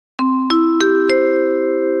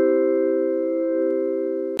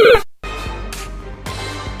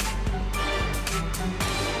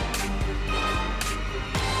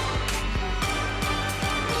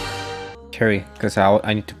carry because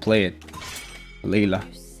I need to play it. Layla.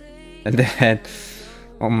 And then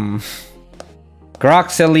Grock,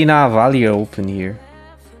 Selena, Valir open here.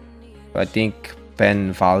 I think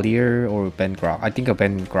Ben Valir or Ben Grock. I think a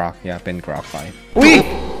Ben Grock. Yeah, Ben Grock 5. Wait!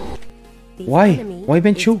 Why? Why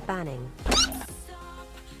Ben Chu?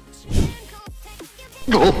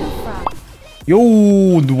 Yo,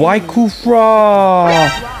 why Kufra?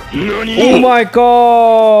 Oh my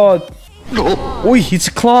god! Oi, it's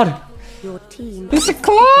a Claude! It's a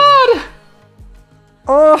Claude!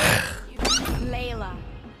 Ugh! Layla.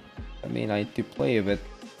 I mean, I need to play a bit.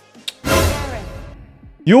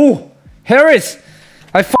 Yo! Harith!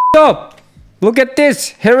 I f***ed up! Look at this!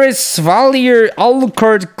 Harith, Valir,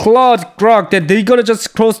 Alucard, Claude, Grock, that they gonna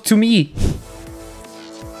just close to me.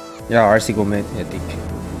 Yeah, RC go mid, I think.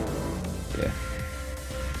 Yeah.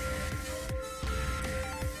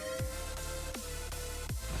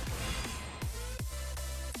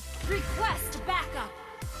 Request backup.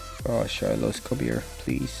 Oh, Shiloh's come here,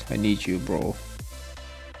 please. I need you, bro.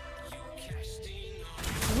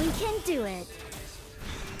 We can do it.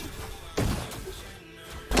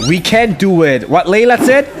 We can do it. What Layla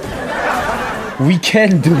said? We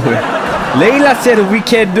can do it. Layla said we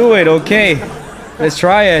can do it. Okay, let's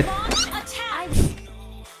try it.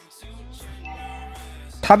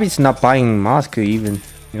 Top is not buying mask even,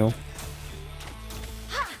 you know.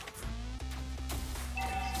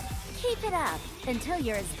 Keep it up until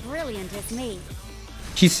you're as brilliant as me.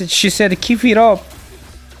 She said keep it up.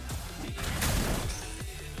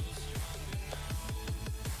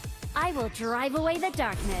 I will drive away the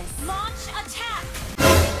darkness. Launch attack.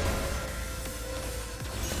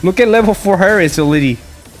 Look at level 4 Harith already.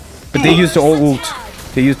 But they used the old ult.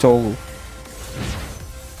 They used the old ult.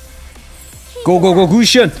 Go, go, go,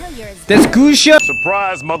 Gushan! That's Gushan!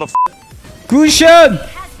 Surprise, motherfucker! Gushan!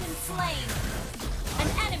 Has been slain. An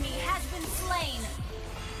enemy has been slain.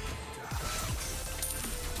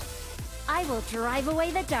 I will drive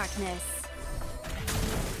away the darkness.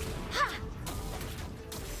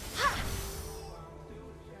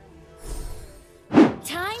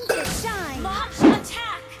 Time to shine. Launch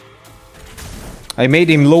attack. I made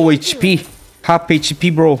him low HP. Half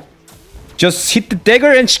HP, bro. Just hit the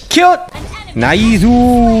dagger and kill it! Nice!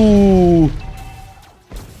 Ooh.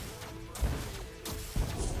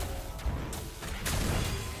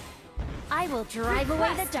 I will drive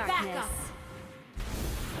away the darkness.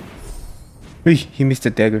 Hey, he missed the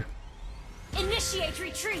dagger. Initiate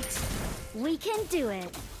retreat. We can do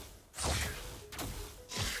it.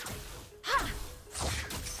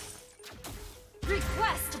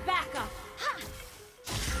 Request backup.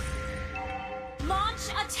 Launch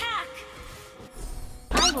attack.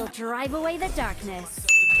 I will drive away the darkness.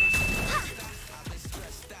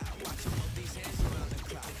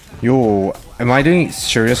 Yo, am I doing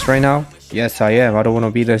serious right now? Yes, I am. I don't want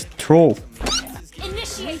to be the troll.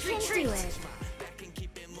 Initiate retreat.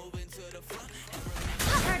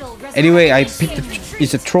 Anyway, I picked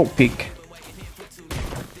it's a troll pick.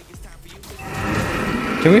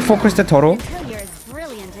 Can we focus the turtle? Until you're as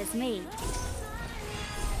brilliant as me.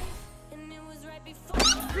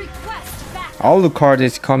 Request backup. Alucard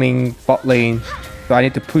is coming bot lane, so I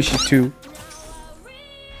need to push it too.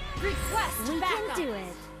 Request we can do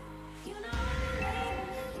it.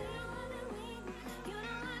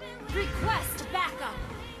 Request backup.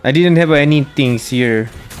 I didn't have anything here.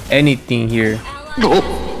 Anything here.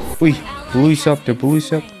 Wait, blue is up. The blue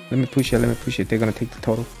is up. Let me push it. Let me push it. They're gonna take the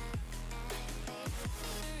turtle.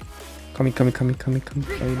 Coming. Oh,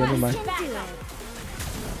 never mind.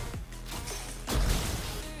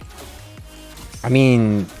 I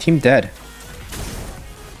mean, team dead.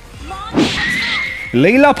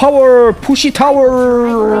 Layla power! Pushy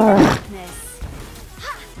tower!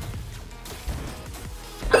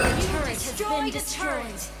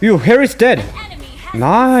 Yo, Harith's dead.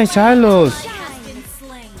 Nice, Silos.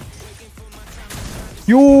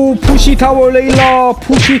 Yo, pushy tower, Layla!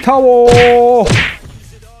 Pushy tower!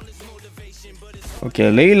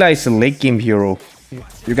 Okay, Layla is a late game hero.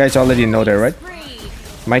 You guys already know that, right?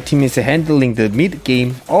 My team is handling the mid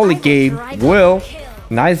game, early game well.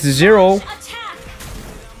 Nice 0.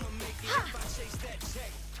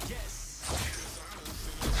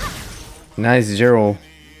 Nice 0.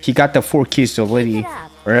 He got the 4 kills already.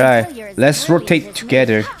 Alright, let's rotate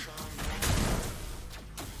together.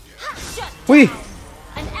 Wait!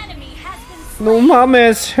 No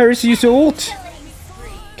mames, Harith used ult.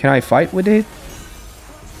 Can I fight with it?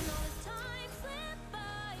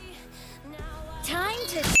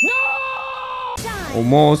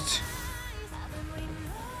 Almost.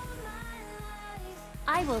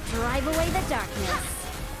 I will drive away the darkness.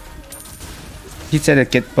 He said to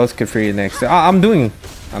get Busker Fury next. I'm doing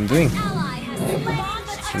Ally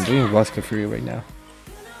has launched doing Busker Fury right now.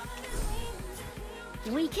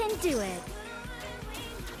 We can do it.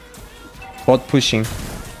 Bot pushing.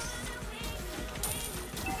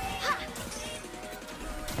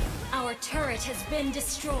 Our turret has been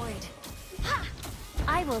destroyed.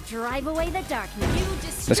 I will drive away the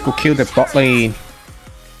darkness. Let's go kill the bot lane.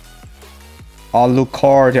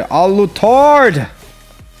 Alucard. Alucard!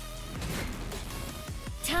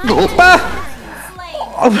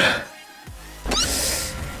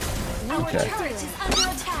 Okay.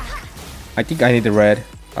 I think I need the red.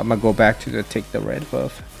 I'm gonna go back to take the red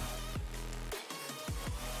buff.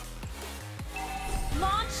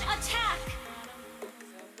 Launch attack.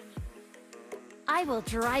 I will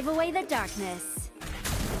drive away the darkness.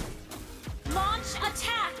 Launch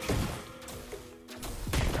attack.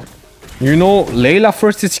 You know, Layla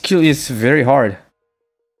first skill is very hard.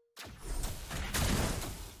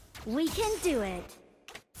 We can do it.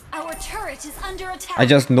 Our turret is under attack. I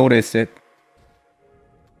just noticed it.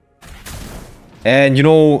 And you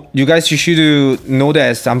know, you guys should know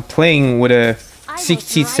that I'm playing with a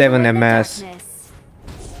 67 ms.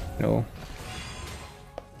 No.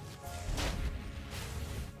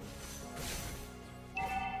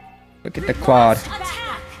 Look at the Claude.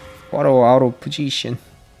 Auto position.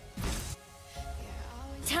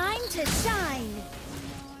 Time to shine.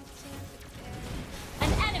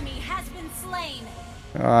 An enemy has been slain.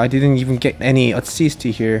 I didn't even get any assist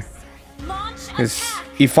here. Launch Because attack.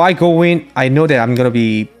 if I go in, I know that I'm gonna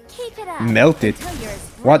be Keep it up melted. until you're as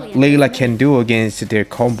What brilliant Layla as can do against their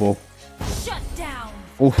combo. Shut down.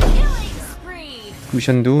 Oh, Killing spree.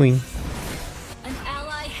 Kushan doing. An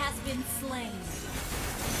ally has been slain.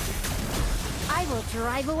 I will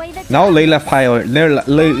drive away the Now Layla power.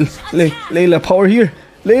 Layla power here.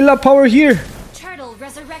 Layla power here. turtle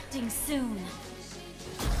resurrecting soon.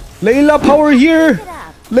 Layla power here. Keep it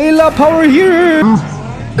up. Layla power here.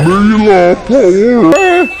 Enemy.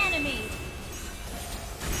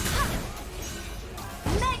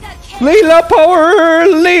 Mega kill. Layla power.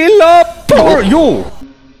 Layla power. Yo.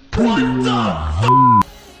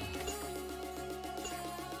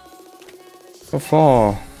 So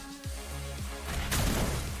far.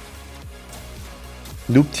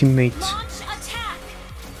 Noob teammate. Launch attack.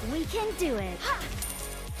 We can do it.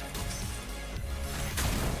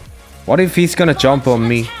 What if he's gonna jump on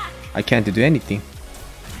me? I can't do anything.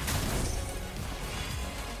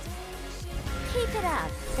 Keep it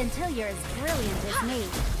up until you're as brilliant as me.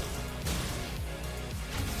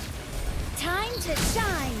 Time to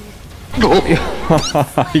shine.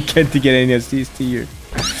 I can't get any assist here.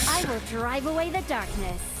 I will drive away the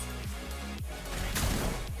darkness.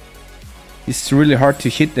 It's really hard to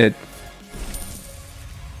hit that.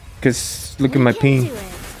 Cause look at my We can ping. do it.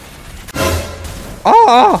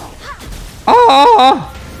 Ah!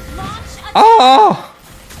 Ah! Launch attack. Ah!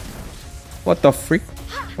 What the freak?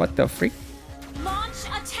 What the freak? Launch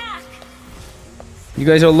attack. You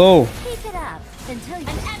guys are low. Keep it up until an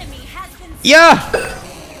enemy has been. Yeah!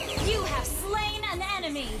 You have slain an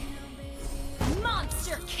enemy.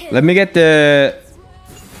 Monster kill. Let me get the...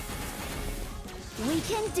 We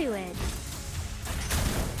can do it.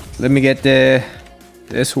 Let me get the...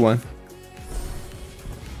 This one.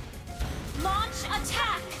 Launch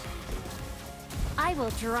attack. I will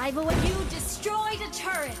drive away. You destroyed a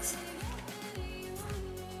turret.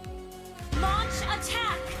 Launch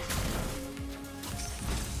attack.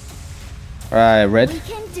 Alright, We red.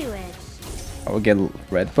 can do it. I will get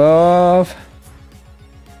red buff.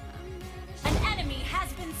 An enemy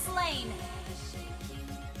has been slain.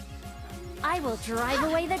 I will drive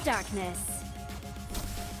away the darkness.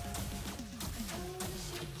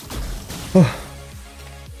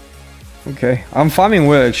 Okay, I'm farming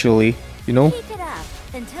well actually, you know? Keep it up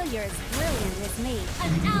until you're as brilliant as me.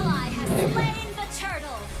 An ally has slain the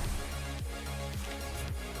turtle.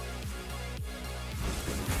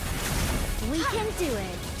 We can do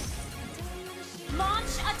it.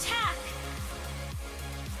 Launch attack.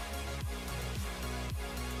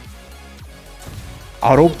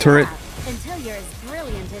 Auto Keep it turret. up until you're as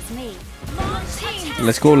brilliant as me. Launch attack.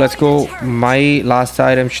 Let's go, let's go. My last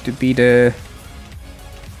item should be the...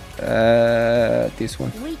 this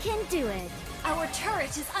one. We can do it. Our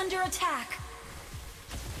turret is under attack.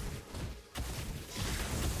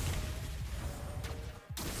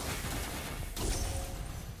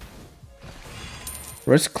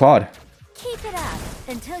 Where's Claude? Keep it up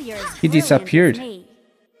until you're as He brilliant disappeared. as me.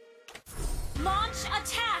 Launch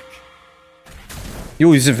attack.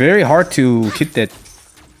 Yo, it's very hard to hit that.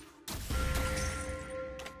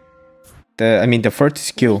 I mean the first We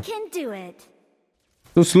skill. can do it.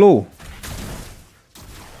 So slow.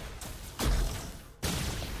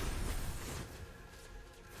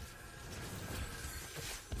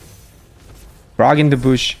 Grock in the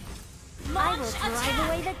bush. I will drive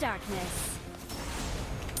away the darkness.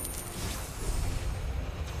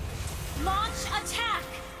 Launch attack.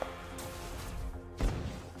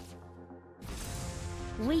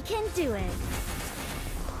 We can do it.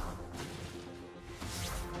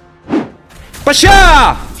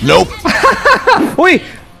 Basha! Nope. Wait!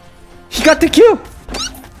 He got the kill!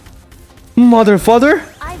 Mother father?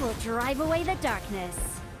 I will drive away the darkness.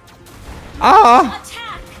 Ah!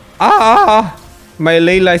 Attack. Ah! My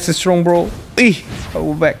Layla is strong, bro. Eeh!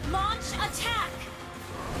 Go back. Launch attack.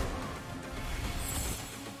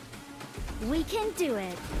 We can do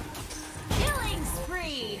it. Killing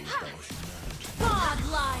spree.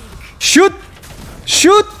 Godlike. Shoot!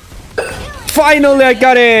 Shoot! Finally, I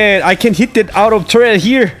got it! I can hit that out of turret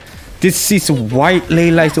here. This is white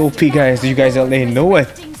Layla is OP, guys. You guys already know it.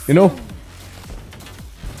 You know?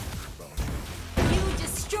 You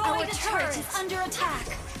destroy the turret is under attack.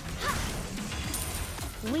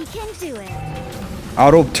 We can do it.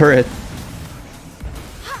 Out of turret.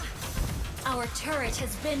 Our turret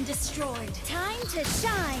has been destroyed. Time to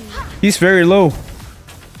shine. He's very low.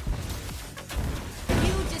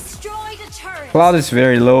 You destroyed a turret. Claude is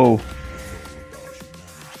very low.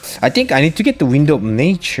 I think I need to get the window of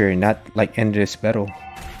nature, not like end this battle.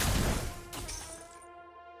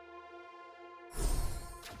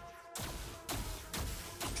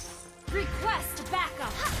 Request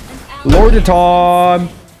backup. Lord of time!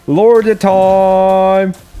 Lord of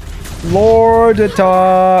time! Lord of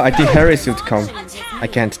time! I think Harith would come. I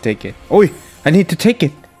can't take it. Oh, I need to take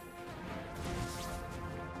it.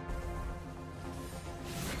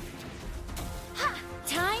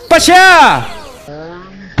 Time. Basha!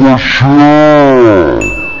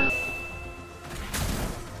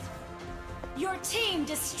 Your team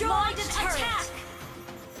destroyed a turret.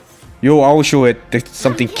 Yo, I'll show it. There's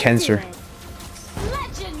something cancer.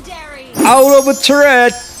 Legendary. Out of a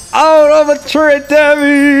turret! Out of a turret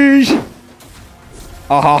damage!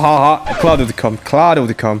 Ah ha ha ha. Claude would come. Claude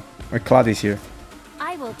would come. Or Claude is here.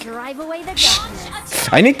 I will drive away the darkness.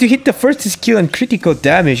 I need to hit the first skill and critical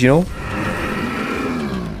damage, you know?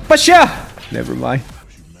 Basha! Never mind.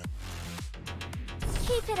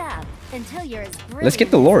 Keep it up until you're as brilliant. Let's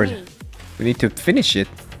get the as Lord. me. We need to finish it,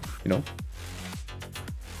 you know?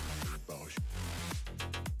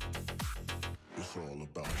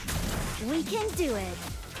 We can do it.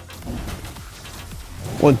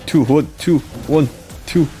 1, 2, 1, 2, 1,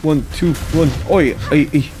 2, 1, 2, 1. Oi, oi,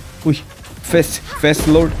 oi, oi. Fast, fast,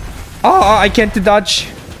 Lord. Ah, I can't dodge.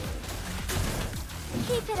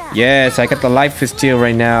 Keep it up. Yes, I got the life steal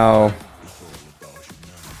right now.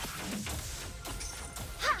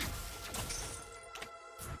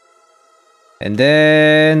 And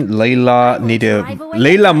then Layla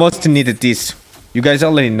Layla must need this. You guys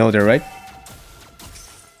already know that, right?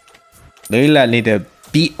 Layla need a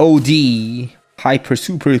BOD hyper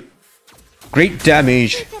super great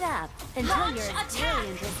damage. Keep it up until you're as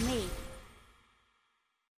brilliant as me.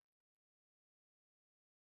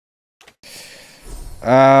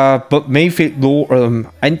 But Mayfield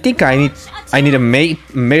roar. I think I need a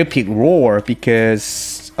Mayfield roar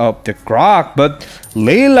because of the Grock. But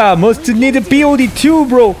Layla must need a BOD too,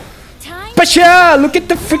 bro. Basha, look at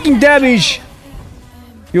the freaking damage.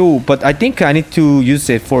 Yo, but I think I need to use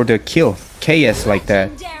it for the kill. KS like that.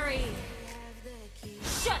 Legendary.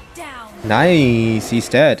 Shut down. Nice, he's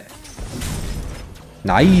dead.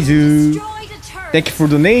 Nice. Destroy the turret. Thank you for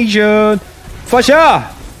donation. Basha.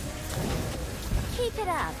 Keep it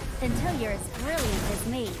up until you're as brilliant as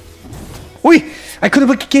me. Wait, I could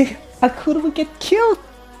have get killed. I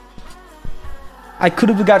could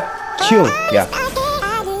have got killed. Yeah.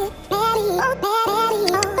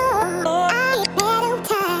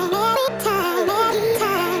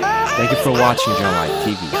 Thank you for watching Chang'e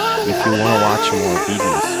TV. If you want to watch more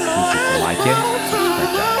videos, please hit the like it,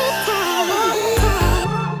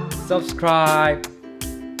 subscribe.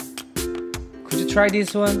 Could you try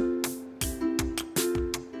this one?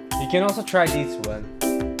 You can also try this one.